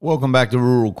Welcome back to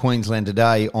rural Queensland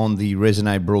today on the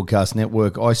Resonate Broadcast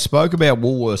Network. I spoke about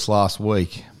Woolworths last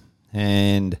week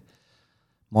and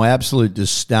my absolute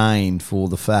disdain for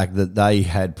the fact that they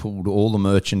had pulled all the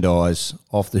merchandise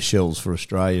off the shelves for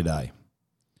Australia Day.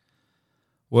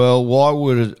 Well, why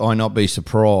would I not be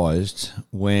surprised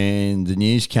when the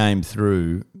news came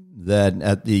through that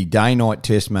at the day-night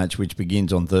test match, which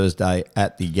begins on Thursday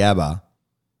at the Gabba,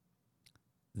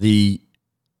 the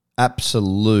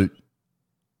absolute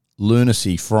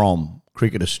lunacy from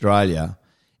Cricket Australia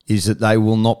is that they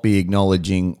will not be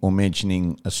acknowledging or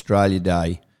mentioning Australia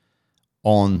Day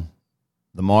on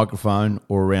the microphone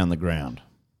or around the ground.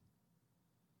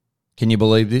 Can you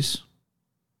believe this?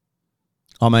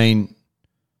 I mean,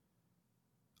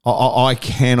 I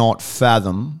cannot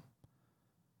fathom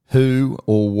who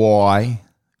or why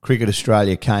Cricket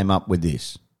Australia came up with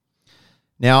this.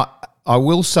 Now, I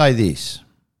will say this.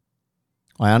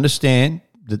 I understand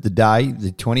that the day,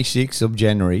 the 26th of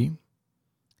January,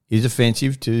 is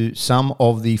offensive to some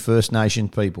of the First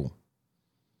Nations people.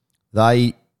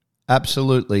 They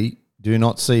absolutely do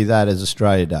not see that as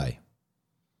Australia Day.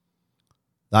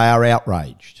 They are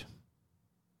outraged.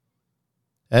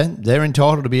 And they're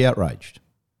entitled to be outraged.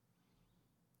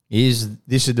 Is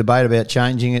this a debate about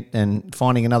changing it and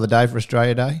finding another day for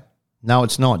Australia Day? No,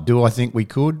 it's not. Do I think we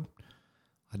could?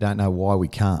 I don't know why we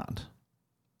can't.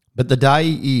 But the day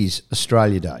is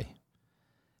Australia Day.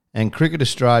 And Cricket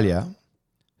Australia,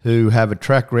 who have a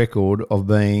track record of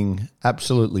being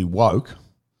absolutely woke,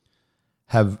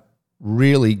 have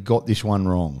really got this one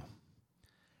wrong.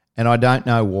 And I don't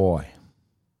know why.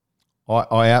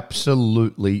 I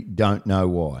absolutely don't know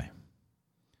why.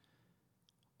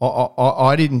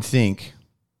 I didn't think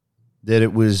that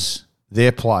it was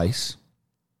their place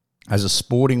as a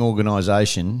sporting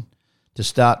organisation to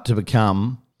start to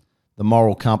become the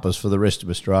moral compass for the rest of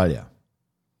Australia.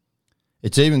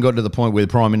 It's even got to the point where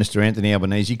Prime Minister Anthony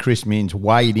Albanese, Chris Minns,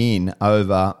 weighed in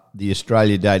over the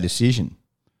Australia Day decision,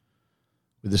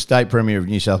 with the State Premier of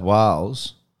New South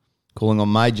Wales calling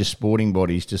on major sporting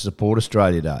bodies to support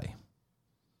Australia Day.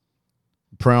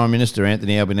 Prime Minister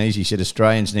Anthony Albanese said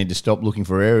Australians need to stop looking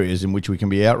for areas in which we can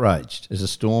be outraged as a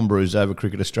storm brews over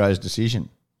Cricket Australia's decision.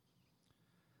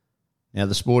 Now,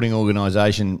 the sporting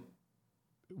organisation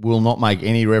will not make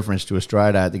any reference to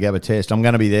Australia Day at the Gabba Test. I'm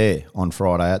going to be there on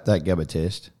Friday at that Gabba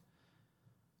Test.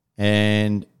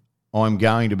 And I'm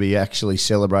going to be actually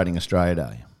celebrating Australia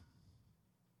Day.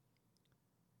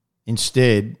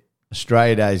 Instead,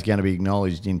 Australia Day is going to be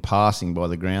acknowledged in passing by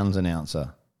the grounds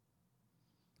announcer.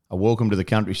 A welcome to the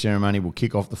country ceremony will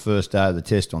kick off the first day of the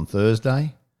test on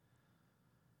Thursday.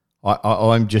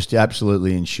 I'm just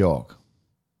absolutely in shock.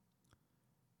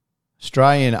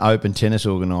 Australian Open tennis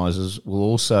organisers will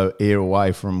also ear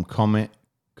away from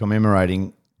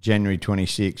commemorating January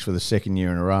 26 for the second year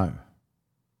in a row.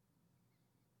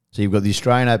 So you've got the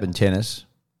Australian Open tennis,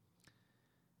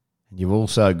 and you've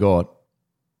also got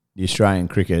the Australian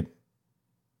cricket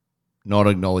not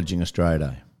acknowledging Australia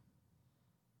Day.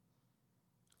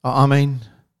 I mean,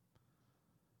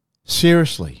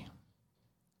 seriously,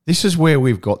 this is where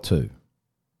we've got to.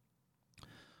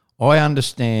 I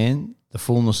understand the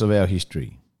fullness of our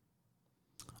history.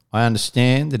 I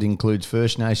understand that it includes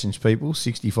First Nations people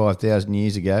 65,000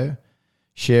 years ago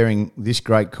sharing this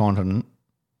great continent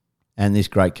and this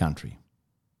great country.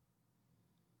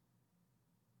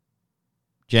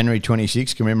 January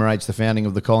 26 commemorates the founding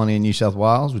of the colony in New South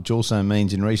Wales, which also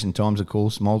means in recent times, of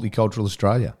course, multicultural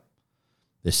Australia.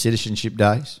 There's citizenship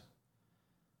days.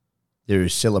 There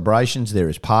is celebrations, there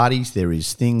is parties, there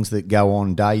is things that go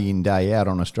on day in, day out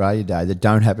on Australia Day that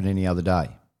don't happen any other day.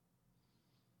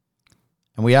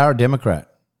 And we are a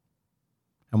democrat.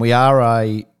 And we are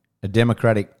a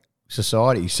democratic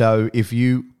society. So if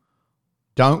you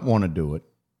don't want to do it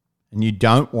and you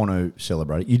don't want to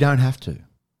celebrate it, you don't have to.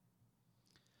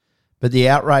 But the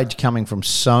outrage coming from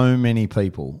so many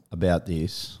people about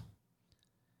this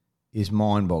is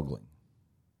mind-boggling.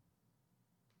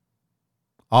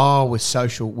 Oh,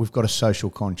 we've got a social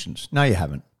conscience. No, you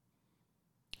haven't.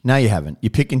 No, you haven't. You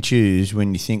pick and choose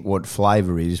when you think what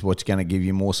flavour is, what's going to give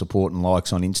you more support and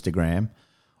likes on Instagram,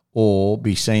 or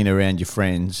be seen around your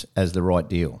friends as the right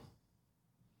deal.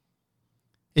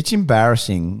 It's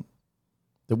embarrassing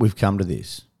that we've come to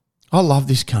this. I love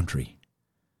this country.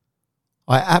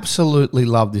 I absolutely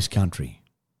love this country.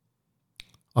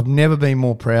 I've never been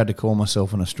more proud to call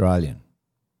myself an Australian.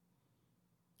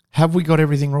 Have we got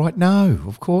everything right? No,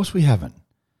 of course we haven't.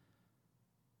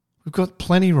 We've got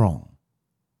plenty wrong.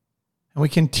 And we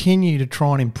continue to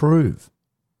try and improve,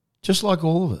 just like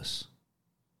all of us.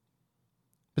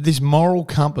 But this moral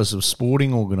compass of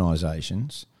sporting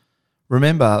organisations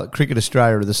Remember, Cricket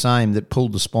Australia are the same that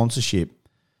pulled the sponsorship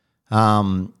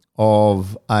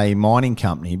of a mining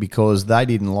company because they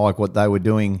didn't like what they were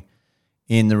doing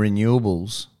in the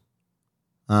renewables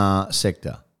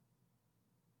sector.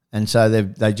 And so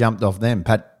they jumped off them.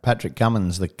 Patrick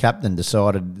Cummins, the captain,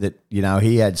 decided that,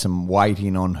 he had some weight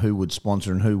in on who would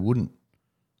sponsor and who wouldn't.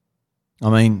 I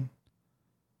mean,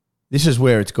 this is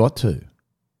where it's got to.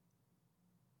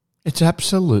 It's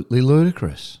absolutely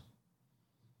ludicrous.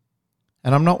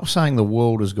 And I'm not saying the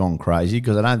world has gone crazy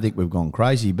because I don't think we've gone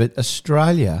crazy, but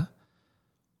Australia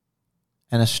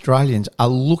and Australians are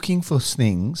looking for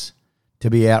things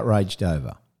to be outraged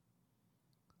over.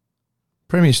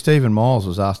 Premier Stephen Miles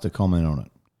was asked to comment on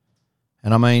it.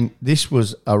 And I mean, this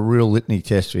was a real litany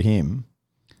test for him.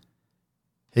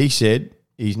 He said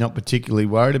he's not particularly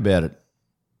worried about it.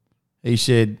 He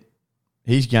said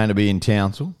he's going to be in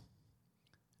Townsville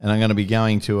and I'm going to be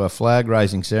going to a flag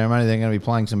raising ceremony. They're going to be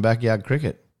playing some backyard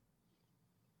cricket.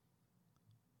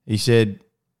 He said,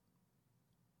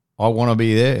 I want to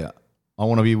be there. I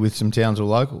want to be with some Townsville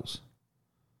locals.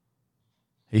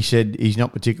 He said he's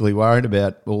not particularly worried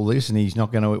about all this and he's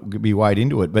not going to be weighed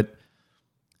into it. But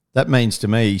that means to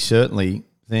me he certainly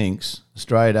thinks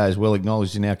Australia Day is well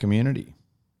acknowledged in our community.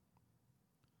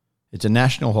 It's a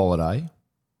national holiday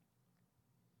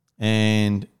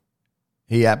and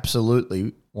he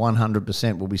absolutely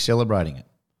 100% will be celebrating it.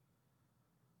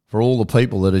 For all the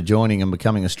people that are joining and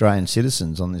becoming Australian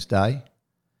citizens on this day,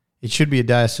 it should be a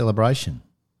day of celebration.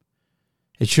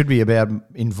 It should be about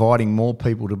inviting more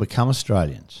people to become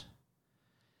Australians.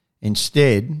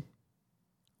 Instead,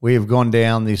 we have gone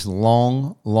down this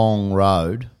long, long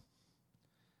road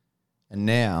and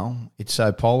now it's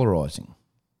so polarising.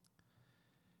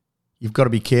 You've got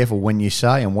to be careful when you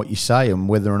say and what you say and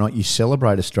whether or not you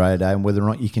celebrate Australia Day and whether or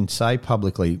not you can say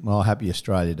publicly, well, happy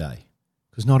Australia Day,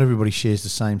 because not everybody shares the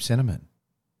same sentiment.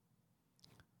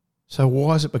 So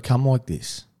why has it become like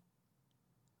this?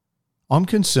 I'm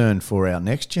concerned for our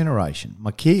next generation,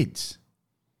 my kids.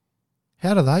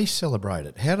 How do they celebrate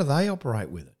it? How do they operate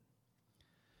with it?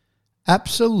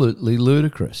 Absolutely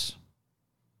ludicrous.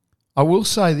 I will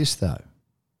say this though.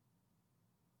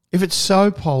 If it's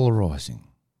so polarising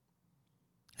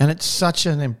and it's such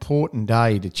an important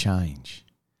day to change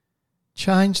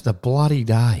the bloody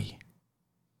day.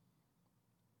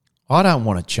 I don't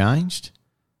want it changed.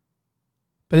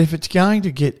 But if it's going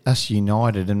to get us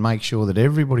united and make sure that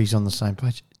everybody's on the same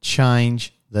page,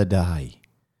 change the day.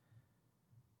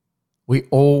 We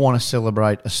all want to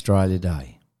celebrate Australia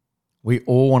Day. We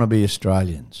all want to be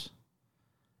Australians.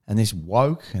 And this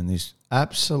woke and this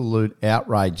absolute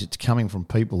outrage that's coming from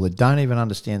people that don't even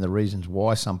understand the reasons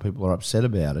why some people are upset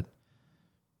about it,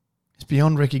 it's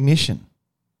beyond recognition.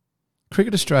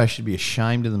 Cricket Australia should be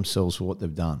ashamed of themselves for what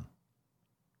they've done.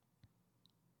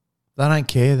 They don't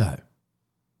care though.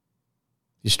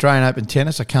 The Australian Open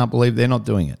tennis, I can't believe they're not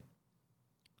doing it.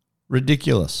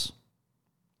 Ridiculous.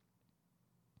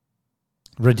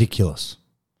 Ridiculous.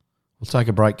 We'll take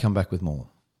a break, come back with more.